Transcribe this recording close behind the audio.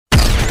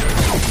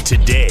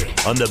Today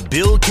on The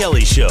Bill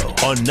Kelly Show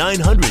on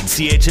 900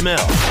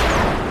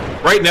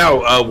 CHML. Right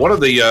now, one of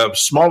the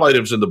small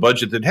items in the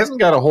budget that hasn't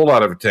got a whole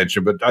lot of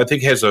attention, but I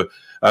think has a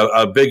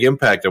big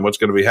impact on what's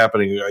going to be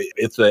happening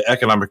with the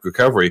economic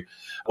recovery,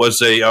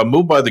 was a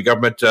move by the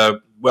government,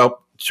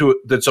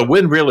 that's a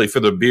win really for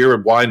the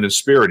beer, wine, and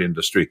spirit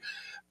industry.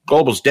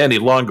 Global's Danny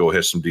Longo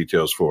has some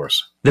details for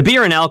us. The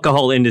beer and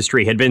alcohol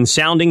industry had been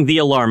sounding the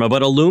alarm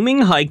about a looming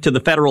hike to the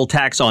federal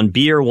tax on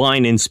beer,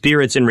 wine, and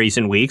spirits in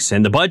recent weeks,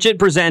 and the budget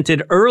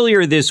presented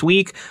earlier this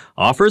week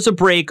offers a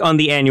break on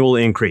the annual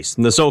increase.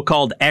 The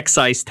so-called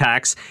excise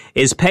tax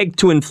is pegged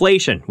to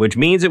inflation, which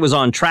means it was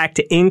on track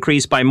to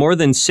increase by more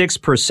than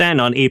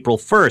 6% on April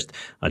 1st,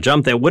 a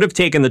jump that would have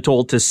taken the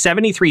toll to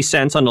 73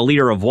 cents on a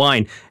liter of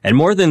wine and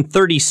more than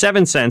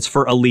 37 cents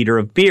for a liter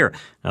of beer.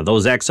 Now,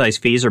 those excise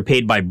fees are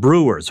paid by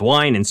brewers,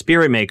 wine, and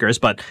spirit makers,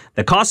 but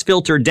the cost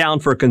filter down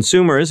for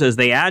consumers as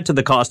they add to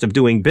the cost of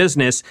doing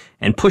business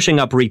and pushing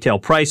up retail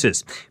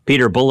prices.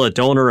 Peter Bullitt,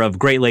 owner of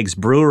Great Lakes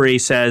Brewery,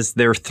 says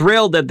they're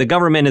thrilled that the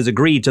government has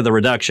agreed to the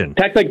reduction.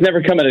 Tax hikes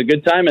never come at a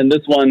good time, and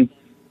this one,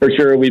 for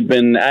sure, we've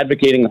been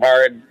advocating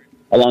hard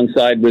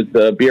alongside with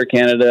Beer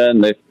Canada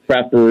and the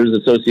Craft Brewers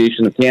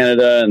Association of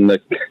Canada and the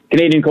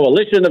Canadian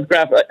Coalition of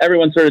Craft.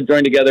 Everyone sort of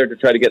joined together to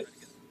try to get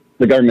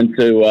the government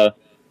to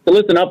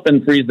listen up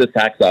and freeze this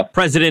tax off.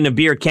 President of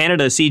Beer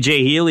Canada, CJ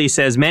Healy,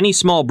 says many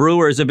small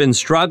brewers have been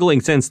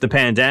struggling since the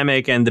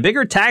pandemic, and the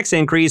bigger tax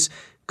increase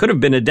could have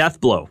been a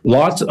death blow.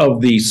 Lots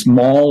of the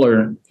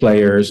smaller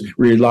players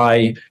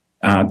rely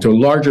to a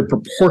larger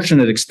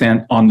proportionate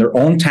extent on their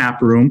own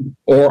tap room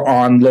or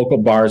on local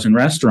bars and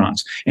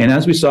restaurants. And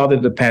as we saw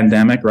with the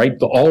pandemic, right,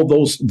 all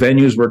those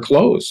venues were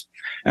closed.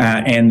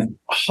 And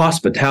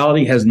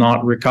hospitality has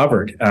not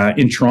recovered.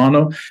 In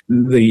Toronto,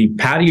 the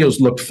patios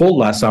looked full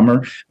last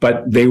summer,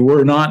 but they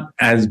were not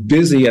as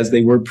busy as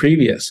they were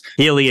previous.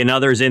 Healy and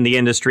others in the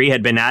industry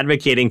had been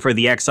advocating for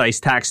the excise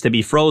tax to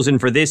be frozen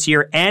for this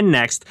year and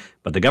next,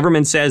 but the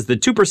government says the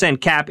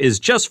 2% cap is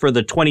just for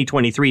the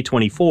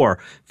 2023-24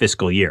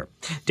 fiscal year.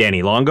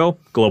 Danny Longo,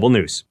 Global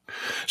News.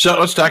 So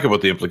let's talk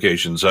about the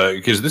implications,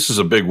 because this is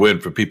a big win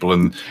for people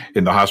in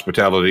the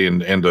hospitality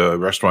and the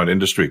restaurant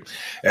industry.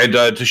 And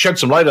to shed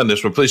some light on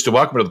this, we're pleased to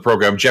welcome to the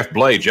program Jeff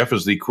Blay. Jeff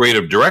is the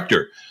creative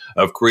director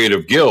of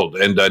Creative Guild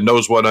and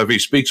knows what he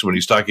speaks when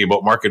he's talking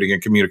about marketing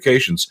and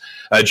communications.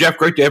 Jeff,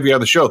 great to have you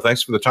on the show.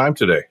 Thanks for the time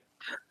today.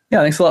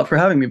 Yeah, thanks a lot for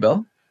having me,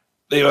 Bill.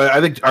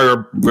 I think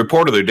our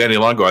reporter there, Danny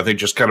Longo,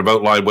 just kind of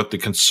outlined what the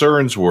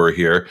concerns were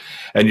here.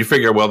 And you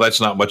figure, well,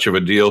 that's not much of a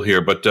deal here.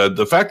 But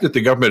the fact that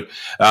the government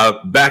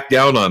backed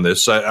down on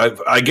this,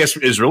 I guess,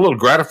 is a little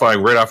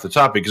gratifying right off the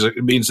top, because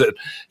it means that,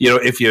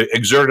 if you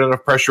exert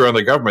enough pressure on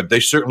the government,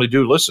 they certainly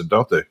do listen,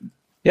 don't they?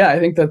 Yeah, I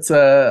think that's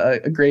a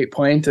great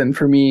point. And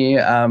for me,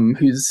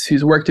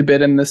 who's worked a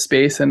bit in this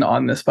space and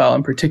on this file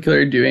in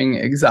particular, doing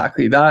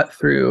exactly that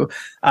through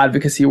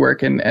advocacy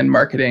work and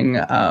marketing,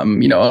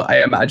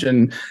 I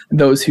imagine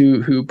those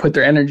who put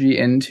their energy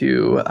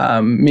into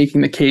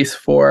making the case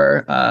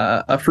for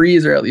a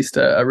freeze or at least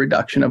a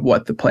reduction of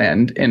what the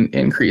planned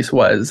increase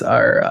was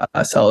are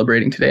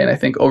celebrating today. And I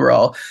think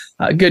overall,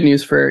 good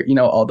news for,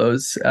 all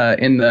those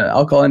in the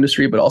alcohol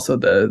industry, but also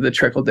the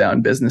trickle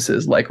down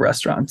businesses like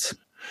restaurants.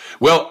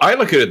 Well, I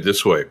look at it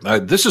this way.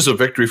 This is a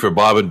victory for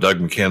Bob and Doug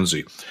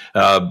McKenzie,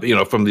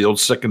 from the old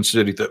Second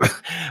City,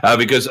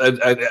 because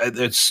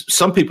it's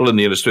some people in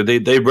the industry,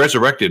 they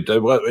resurrected.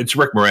 It's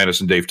Rick Moranis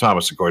and Dave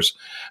Thomas, of course,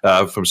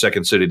 from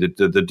Second City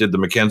that did the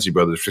McKenzie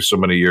brothers for so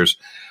many years.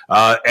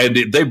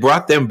 And they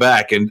brought them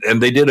back, and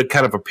they did a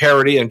kind of a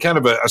parody and kind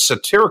of a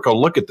satirical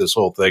look at this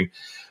whole thing.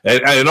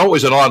 And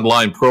always an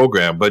online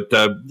program. But,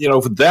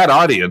 for that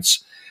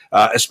audience,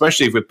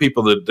 especially with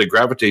people that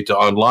gravitate to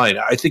online,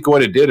 I think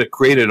what it did, it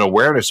created an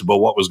awareness about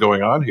what was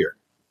going on here.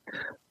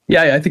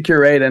 Yeah, I think you're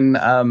right. And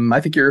I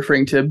think you're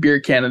referring to Beer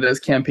Canada's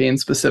campaign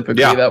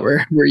specifically, that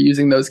we're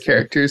using those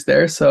characters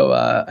there. So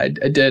I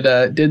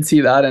did see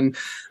that. And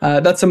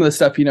that's some of the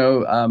stuff,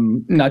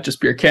 not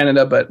just Beer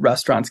Canada, but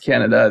Restaurants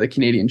Canada, the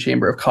Canadian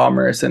Chamber of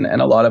Commerce, and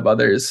a lot of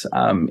others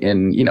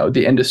in,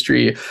 the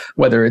industry,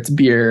 whether it's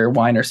beer,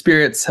 wine, or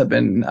spirits, have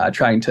been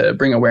trying to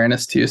bring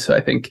awareness to. So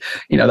I think,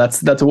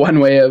 that's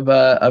one way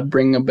of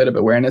bringing a bit of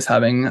awareness,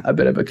 having a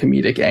bit of a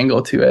comedic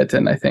angle to it.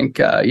 And I think,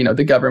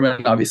 the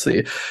government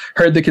obviously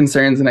heard the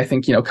concerns. And I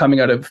think, coming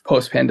out of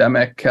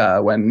post-pandemic,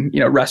 when,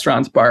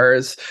 restaurants,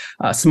 bars,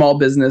 small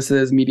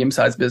businesses,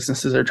 medium-sized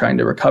businesses are trying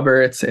to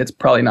recover, it's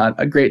probably not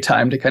a great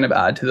time to kind of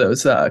add to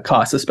those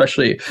costs,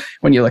 especially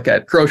when you look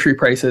at grocery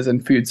prices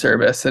and food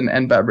service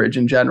and beverage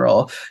in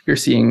general. You're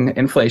seeing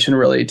inflation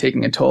really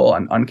taking a toll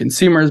on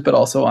consumers, but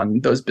also on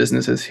those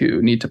businesses who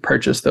need to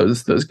purchase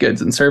those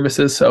goods and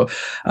services. So,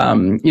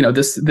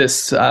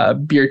 this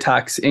beer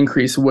tax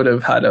increase would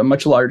have had a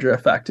much larger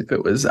effect if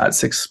it was at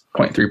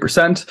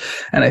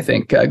 6.3%. And I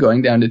think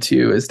going down to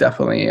 2 is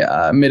definitely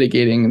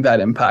mitigating that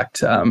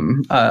impact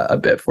a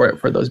bit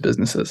for those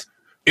businesses.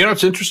 You know,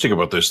 what's interesting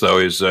about this, though,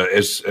 is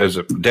as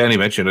Danny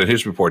mentioned in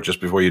his report just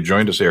before you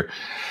joined us here,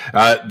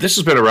 this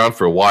has been around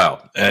for a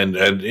while, and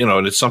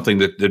it's something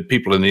that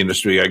people in the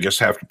industry, I guess,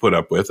 have to put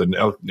up with. And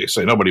they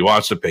say nobody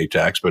wants to pay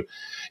tax, but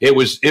it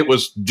was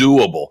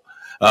doable,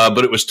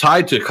 but it was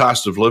tied to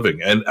cost of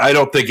living, and I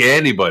don't think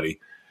anybody.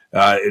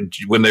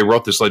 When they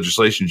wrote this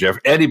legislation, Jeff,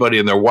 anybody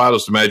in their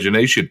wildest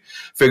imagination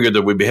figured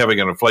that we'd be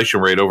having an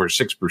inflation rate over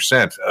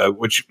 6%,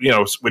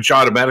 which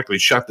automatically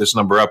shut this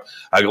number up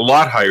a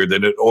lot higher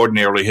than it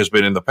ordinarily has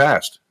been in the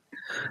past.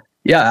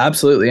 Yeah,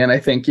 absolutely. And I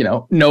think,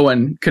 no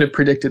one could have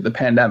predicted the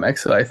pandemic.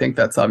 So I think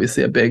that's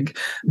obviously a big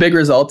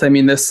result. I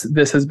mean, this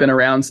has been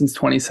around since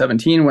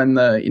 2017 when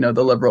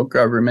the Liberal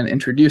government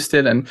introduced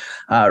it. And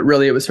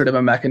really it was sort of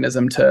a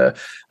mechanism to,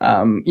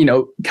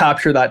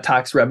 capture that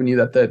tax revenue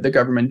that the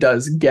government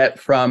does get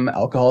from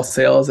alcohol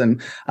sales.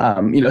 And,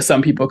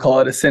 some people call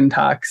it a sin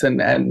tax and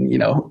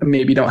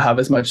maybe don't have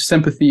as much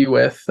sympathy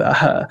with,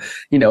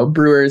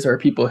 brewers or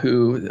people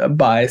who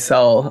buy,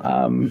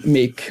 sell,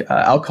 make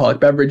alcoholic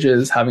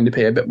beverages having to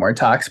pay a bit more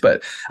tax.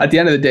 But at the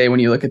end of the day, when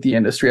you look at the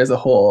industry as a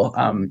whole,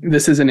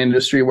 this is an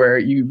industry where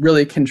you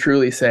really can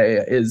truly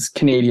say is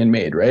Canadian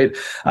made, right?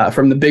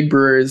 From the big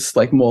brewers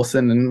like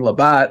Molson and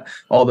Labatt,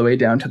 all the way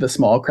down to the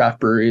small craft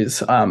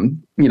breweries,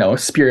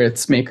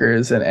 spirits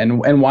makers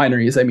and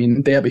wineries. I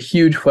mean, they have a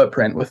huge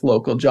footprint with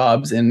local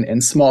jobs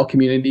in small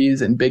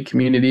communities and big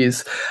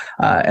communities.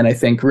 And I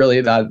think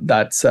really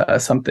that's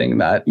something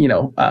that,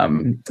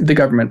 the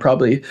government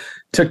probably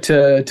took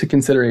to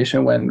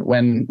consideration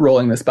when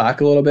rolling this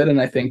back a little bit. And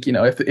I think,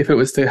 if it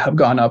was to have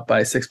gone up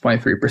by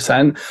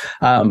 6.3%,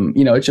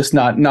 it's just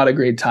not a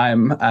great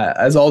time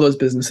as all those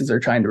businesses are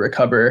trying to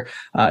recover.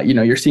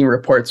 You're seeing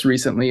reports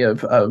recently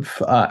of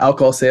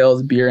alcohol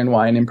sales, beer and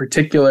wine in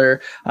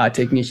particular,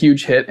 taking a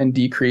huge hit and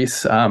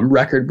decrease,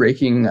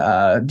 record-breaking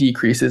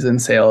decreases in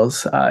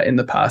sales in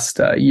the past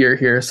year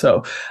here.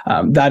 So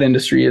that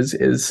industry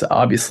is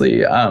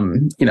obviously,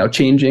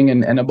 changing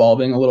and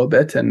evolving a little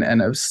bit and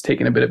has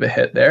taken a bit of a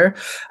hit there.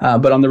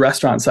 But on the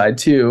restaurant side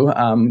too,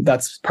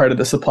 that's part of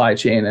the supply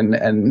chain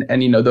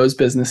and those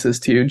businesses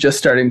too, just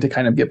starting to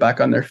kind of get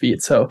back on their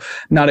feet. So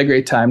not a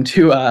great time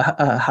to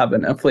have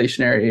an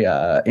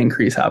inflationary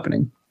increase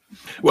happening.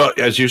 Well,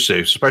 as you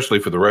say, especially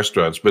for the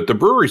restaurants, but the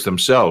breweries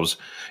themselves,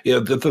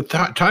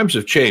 the times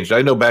have changed.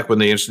 I know back when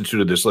they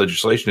instituted this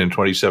legislation in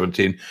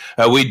 2017,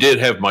 we did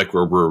have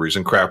microbreweries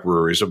and craft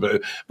breweries,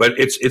 but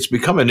it's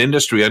become an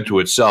industry unto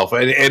itself,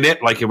 and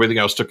it, like everything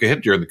else, took a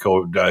hit during the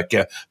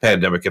COVID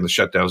pandemic and the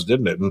shutdowns,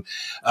 didn't it? And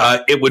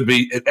it would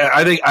be,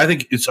 I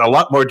think it's a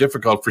lot more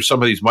difficult for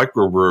some of these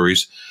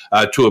microbreweries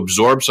to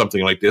absorb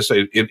something like this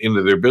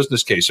into their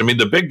business case. I mean,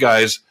 the big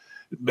guys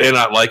may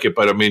not like it,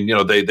 but I mean,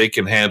 they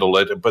can handle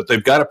it, but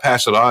they've got to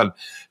pass it on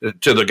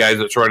to the guy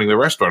that's running the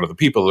restaurant or the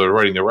people that are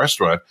running the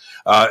restaurant.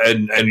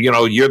 And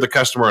you're the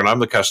customer and I'm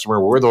the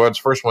customer. We're the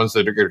first ones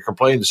that are going to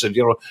complain and said,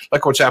 look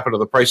what's happened to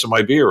the price of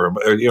my beer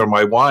or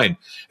my wine.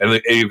 And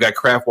you've got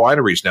craft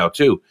wineries now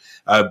too.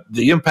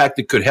 The impact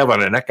it could have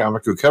on an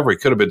economic recovery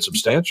could have been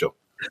substantial.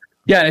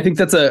 Yeah, and I think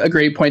that's a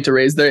great point to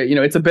raise there.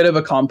 It's a bit of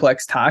a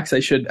complex tax.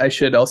 I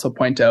should also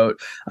point out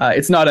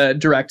it's not a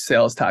direct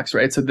sales tax,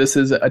 right? So this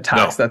is a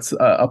tax that's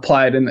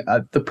applied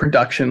at the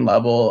production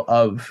level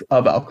of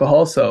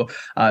alcohol. So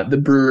the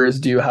brewers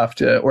do have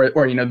to, or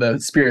the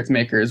spirits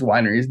makers,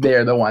 wineries, they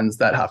are the ones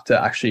that have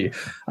to actually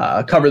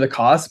cover the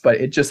cost.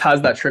 But it just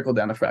has that trickle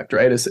down effect,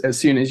 right? As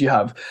soon as you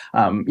have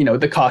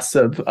the costs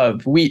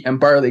of wheat and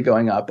barley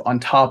going up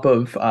on top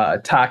of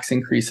tax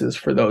increases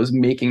for those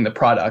making the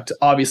product,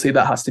 obviously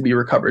that has to be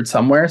recovered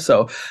somewhere.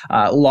 So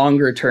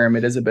longer term,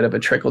 it is a bit of a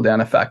trickle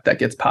down effect that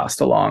gets passed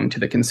along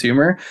to the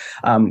consumer.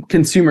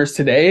 Consumers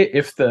today,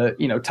 if the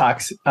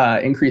tax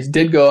increase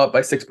did go up by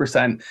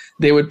 6%,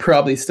 they would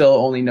probably still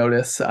only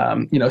notice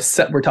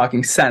we're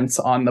talking cents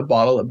on the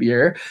bottle of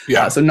beer.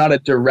 Yeah. So not a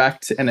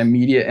direct and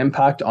immediate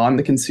impact on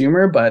the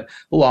consumer, but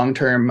long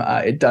term,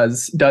 it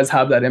does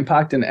have that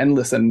impact. And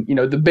listen,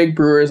 the big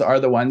brewers are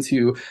the ones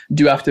who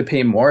do have to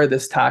pay more.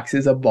 This tax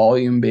is a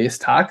volume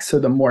based tax, so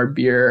the more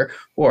beer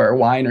or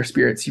wine or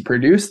spirits you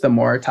produce, the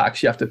more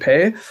tax you have to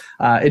pay.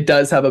 It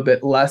does have a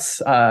bit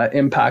less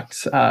impact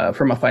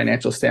from a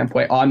financial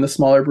standpoint on the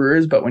smaller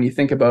brewers. But when you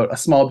think about a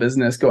small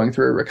business going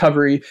through a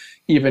recovery,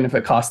 even if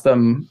it costs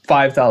them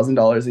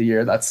 $5,000 a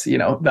year, that's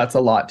a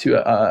lot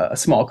to a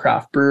small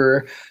craft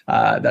brewer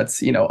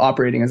that's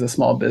operating as a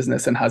small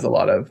business and has a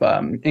lot of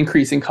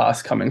increasing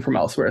costs coming from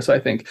elsewhere. So I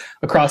think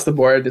across the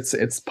board,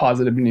 it's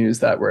positive news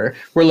that we're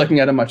looking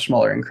at a much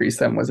smaller increase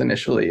than was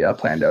initially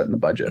planned out in the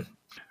budget.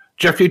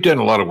 Jeff, you've done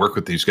a lot of work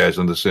with these guys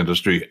in this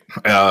industry,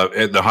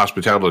 in the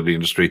hospitality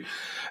industry.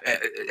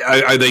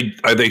 Are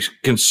they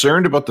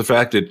concerned about the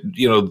fact that,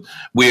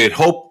 we had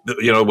hoped,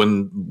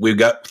 when we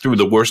got through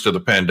the worst of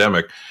the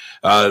pandemic,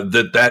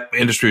 that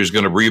industry is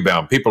going to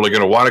rebound. People are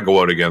going to want to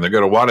go out again. They're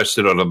going to want to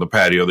sit out on the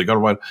patio. They're going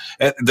to want,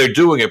 they're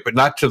doing it, but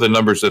not to the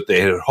numbers that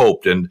they had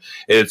hoped. And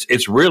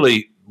it's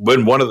really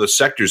been one of the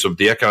sectors of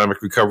the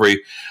economic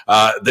recovery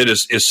that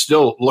is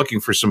still looking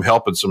for some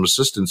help and some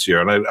assistance here.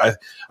 And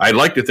I'd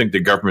like to think the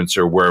governments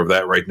are aware of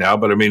that right now.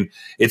 But I mean,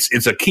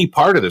 it's a key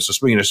part of this.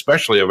 I mean,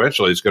 especially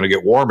eventually it's going to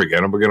get warm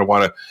again, and we're going to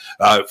want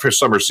to, for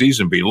summer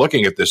season, be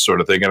looking at this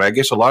sort of thing. And I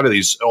guess a lot of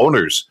these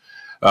owners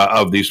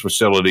of these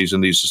facilities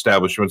and these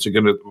establishments are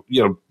going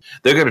to,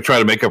 they're going to try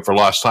to make up for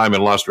lost time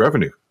and lost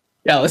revenue.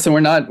 Yeah, listen, we're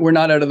not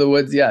out of the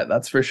woods yet.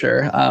 That's for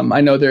sure.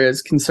 I know there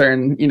is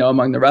concern,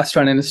 among the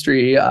restaurant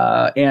industry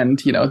and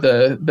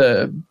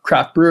the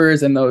craft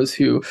brewers and those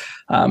who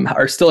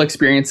are still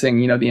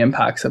experiencing the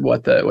impacts of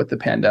what the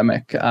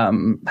pandemic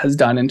has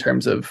done in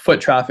terms of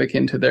foot traffic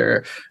into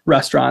their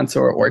restaurants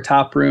or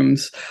tap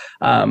rooms.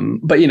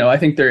 But I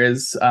think there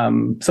is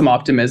some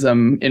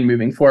optimism in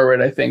moving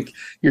forward. I think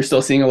you're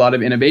still seeing a lot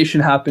of innovation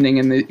happening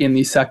in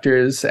these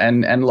sectors,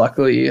 and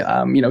luckily,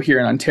 here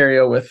in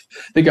Ontario with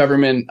the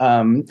government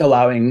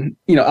allowing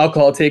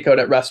alcohol takeout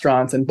at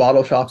restaurants and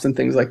bottle shops and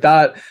things like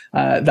that,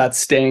 that's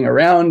staying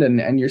around,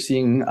 and you're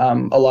seeing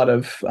a lot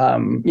of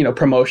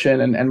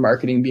promotion and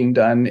marketing being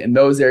done in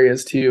those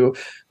areas too,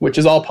 which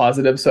is all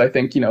positive. So I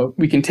think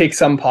we can take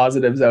some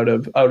positives out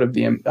of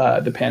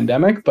the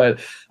pandemic,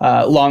 but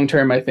long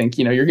term, I think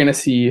you're going to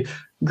see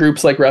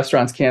groups like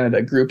Restaurants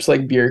Canada, groups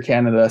like Beer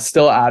Canada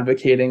still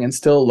advocating and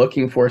still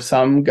looking for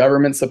some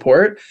government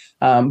support,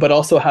 but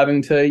also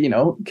having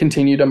to,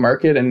 continue to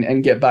market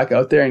and get back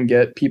out there and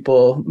get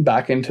people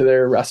back into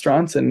their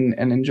restaurants and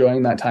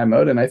enjoying that time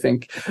out. And I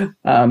think,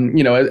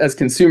 as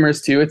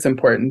consumers too, it's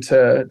important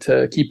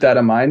to keep that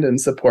in mind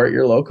and support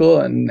your local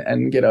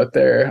and get out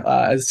there,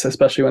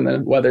 especially when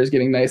the weather's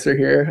getting nicer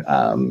here,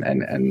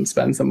 and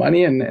spend some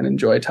money and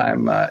enjoy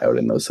time out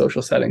in those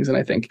social settings. And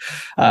I think,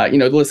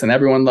 listen,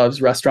 everyone loves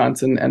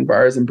restaurants and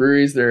bars and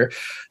breweries.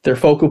 They're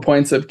focal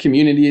points of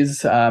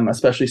communities,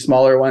 especially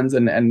smaller ones,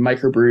 and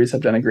microbreweries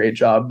have done a great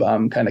job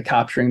kind of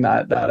capturing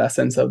that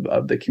essence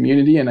of the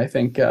community. And I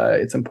think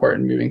it's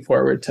important moving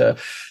forward to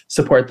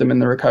support them in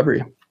the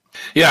recovery.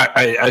 Yeah,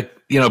 I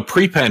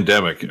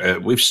pre-pandemic,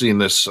 we've seen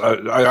this.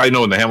 I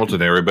know in the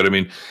Hamilton area, but I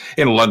mean,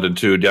 in London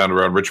too, down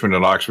around Richmond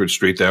and Oxford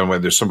Street, down where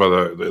there's some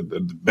of the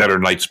better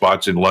night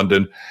spots in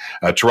London.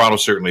 Toronto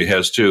certainly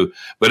has too.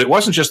 But it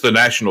wasn't just the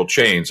national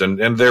chains,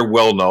 and they're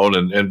well known,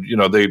 and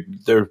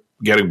they're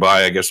getting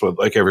by, I guess,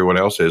 like everyone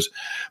else is.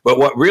 But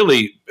what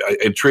really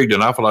intrigued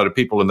an awful lot of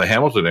people in the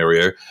Hamilton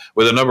area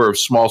were the number of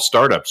small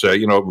startups,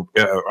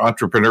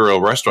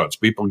 entrepreneurial restaurants,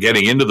 people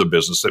getting into the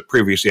business that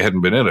previously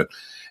hadn't been in it.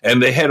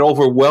 And they had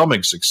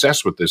overwhelming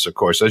success with this, of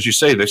course. As you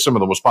say, they're some of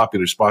the most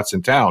popular spots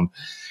in town.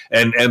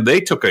 And they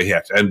took a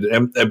hit.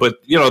 But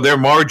their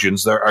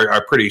margins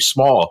are pretty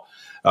small.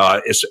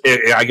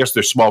 I guess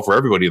they're small for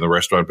everybody in the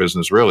restaurant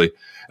business, really.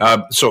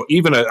 So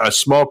even a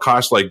small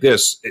cost like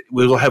this, it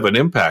will have an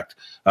impact,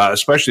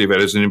 especially if it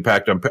has an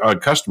impact on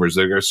customers.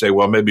 They're going to say,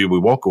 well, maybe we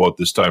won't go out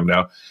this time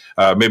now.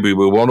 Maybe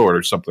we won't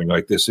order something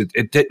like this.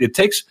 It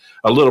takes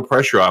a little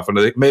pressure off. And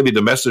I think maybe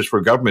the message for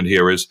government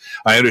here is,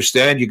 I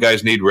understand you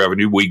guys need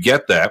revenue. We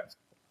get that.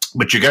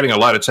 But you're getting a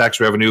lot of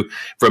tax revenue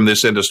from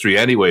this industry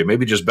anyway.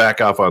 Maybe just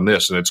back off on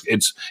this. And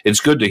it's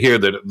good to hear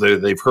that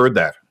they've heard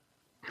that.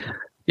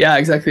 Yeah,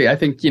 exactly. I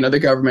think, the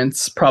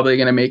government's probably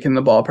going to make in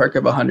the ballpark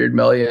of 100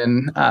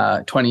 million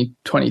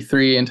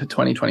 2023 into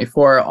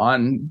 2024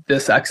 on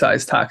this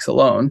excise tax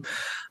alone.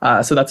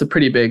 So that's a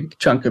pretty big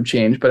chunk of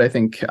change. But I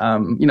think,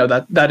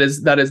 that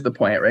is the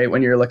point, right?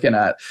 When you're looking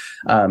at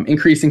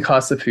increasing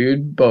costs of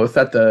food, both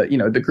at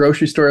the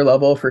grocery store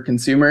level for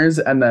consumers,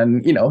 and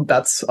then,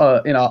 that's,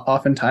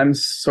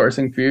 oftentimes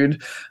sourcing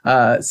food,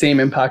 same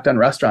impact on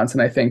restaurants.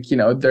 And I think,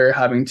 they're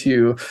having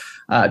to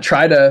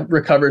try to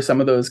recover some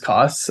of those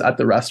costs at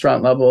the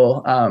restaurant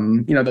level,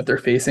 that they're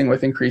facing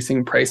with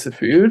increasing price of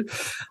food.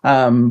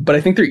 But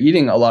I think they're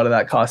eating a lot of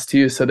that cost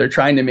too. So they're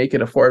trying to make it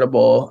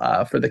affordable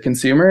for the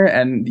consumer.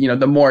 And,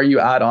 the more you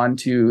add on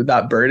to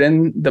that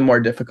burden, the more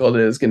difficult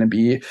it is going to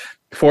be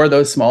for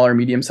those smaller,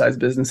 medium-sized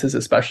businesses,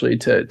 especially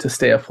to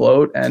stay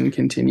afloat and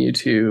continue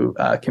to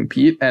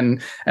compete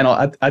and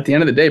at the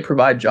end of the day,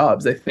 provide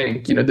jobs. I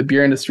think, the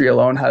beer industry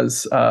alone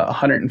has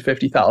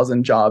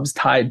 150,000 jobs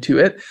tied to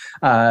it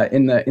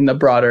in the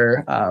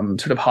broader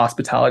sort of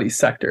hospitality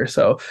sector.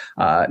 So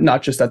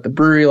not just at the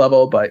brewery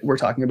level, but we're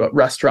talking about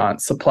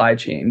restaurants, supply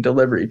chain,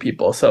 delivery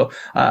people. So,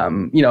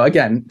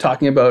 again,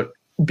 talking about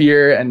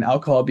beer and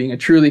alcohol being a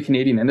truly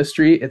Canadian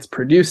industry. It's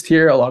produced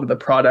here. A lot of the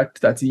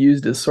product that's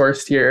used is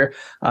sourced here.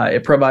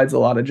 It provides a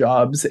lot of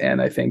jobs,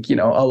 and I think a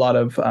lot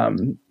of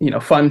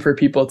fun for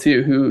people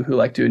too who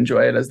like to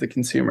enjoy it as the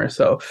consumer.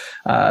 So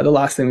the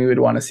last thing we would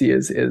want to see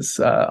is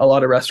a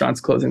lot of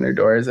restaurants closing their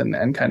doors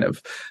and kind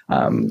of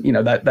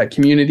that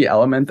community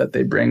element that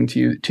they bring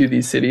to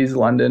these cities.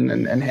 London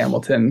and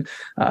Hamilton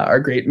are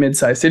great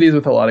mid-sized cities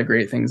with a lot of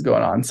great things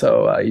going on.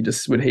 So you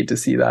just would hate to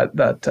see that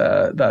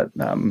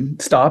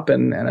stop.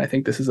 And I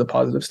think this is a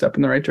positive step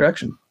in the right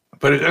direction.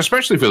 But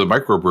especially for the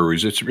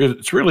microbreweries,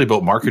 it's really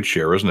about market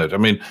share, isn't it? I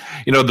mean,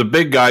 the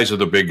big guys are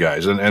the big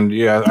guys, and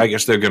yeah, I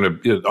guess they're going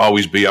to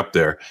always be up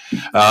there.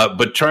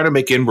 But trying to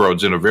make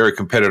inroads in a very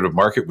competitive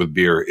market with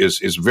beer is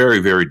very,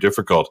 very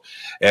difficult.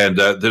 And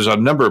there's a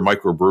number of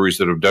microbreweries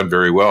that have done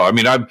very well. I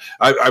mean,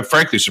 I'm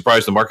frankly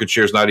surprised the market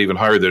share is not even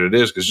higher than it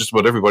is, because just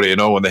about everybody I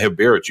know, when they have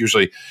beer, it's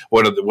usually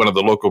one of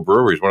the local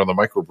breweries, one of the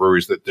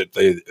microbreweries that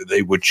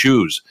they would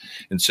choose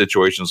in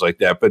situations like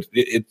that. But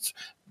it's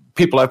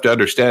people have to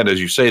understand,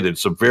 as you say, that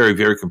it's a very,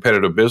 very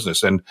competitive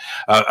business, and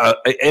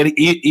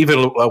even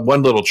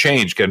one little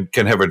change can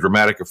have a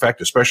dramatic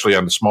effect, especially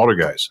on the smaller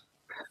guys.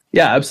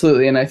 Yeah,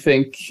 absolutely. And I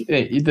think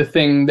the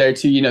thing there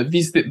too,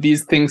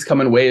 these things come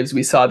in waves.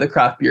 We saw the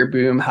craft beer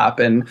boom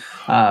happen,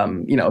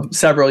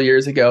 several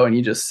years ago, and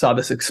you just saw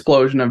this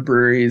explosion of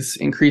breweries,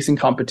 increasing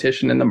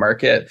competition in the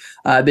market.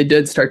 They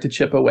did start to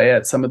chip away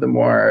at some of the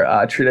more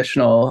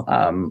traditional,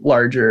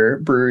 larger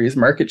breweries'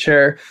 market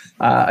share.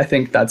 I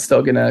think that's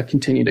still going to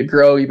continue to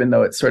grow, even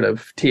though it's sort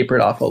of tapered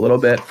off a little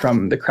bit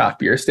from the craft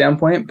beer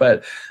standpoint.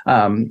 But,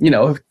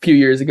 a few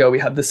years ago, we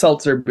had the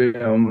seltzer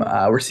boom.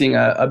 We're seeing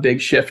a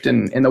big shift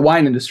in the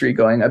wine industry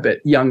going a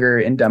bit younger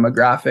in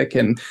demographic,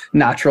 and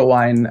natural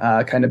wine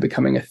kind of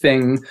becoming a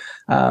thing,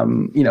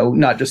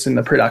 not just in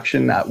the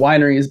production at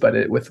wineries,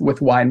 but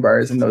with wine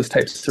bars and those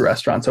types of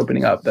restaurants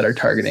opening up that are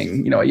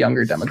targeting, a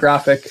younger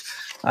demographic.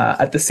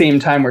 At the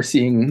same time, we're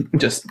seeing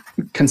just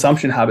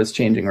consumption habits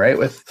changing, right?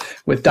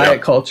 With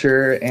diet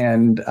culture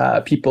and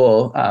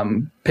people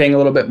paying a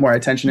little bit more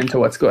attention into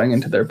what's going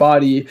into their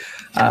body.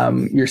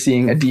 You're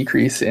seeing a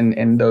decrease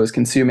in those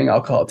consuming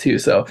alcohol too.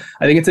 So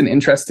I think it's an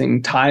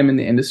interesting time in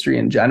the industry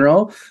in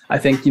general. I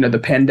think, the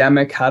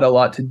pandemic had a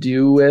lot to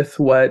do with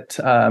what,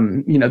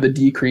 the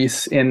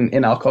decrease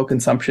in alcohol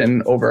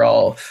consumption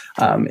overall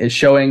is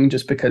showing,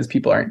 just because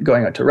people aren't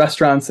going out to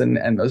restaurants,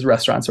 and those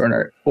restaurants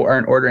aren't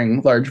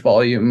ordering large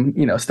volume,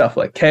 stuff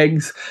like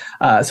kegs.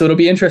 So it'll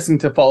be interesting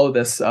to follow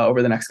this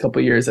over the next couple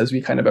of years as we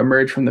kind of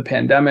emerge from the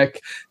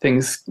pandemic,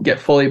 things get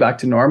fully back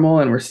to normal,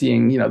 and we're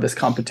seeing, this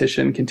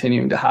competition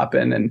continuing to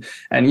happen, and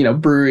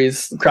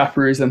craft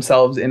breweries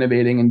themselves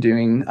innovating and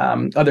doing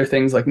other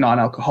things like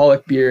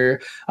non-alcoholic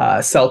beer,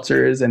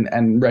 seltzers,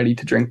 and ready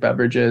to drink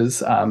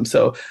beverages.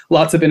 So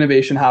lots of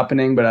innovation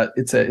happening, but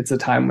it's a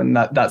time when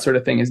that sort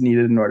of thing is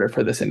needed in order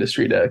for this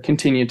industry to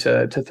continue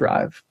to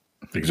thrive.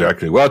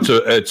 Exactly. Well,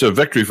 it's a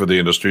victory for the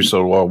industry,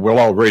 so we'll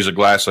all raise a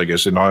glass, I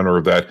guess, in honor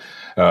of that,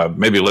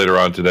 maybe later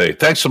on today.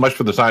 Thanks so much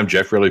for the time,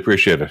 Jeff. Really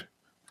appreciate it.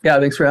 Yeah,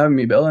 thanks for having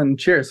me, Bill, and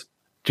cheers.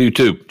 To you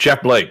too.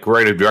 Jeff Blay,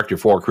 Creative Director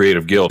for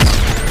Creative Guild.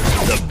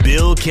 The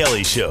Bill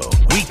Kelly Show,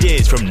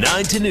 weekdays from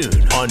 9 to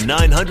noon on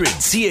 900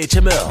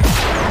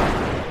 CHML.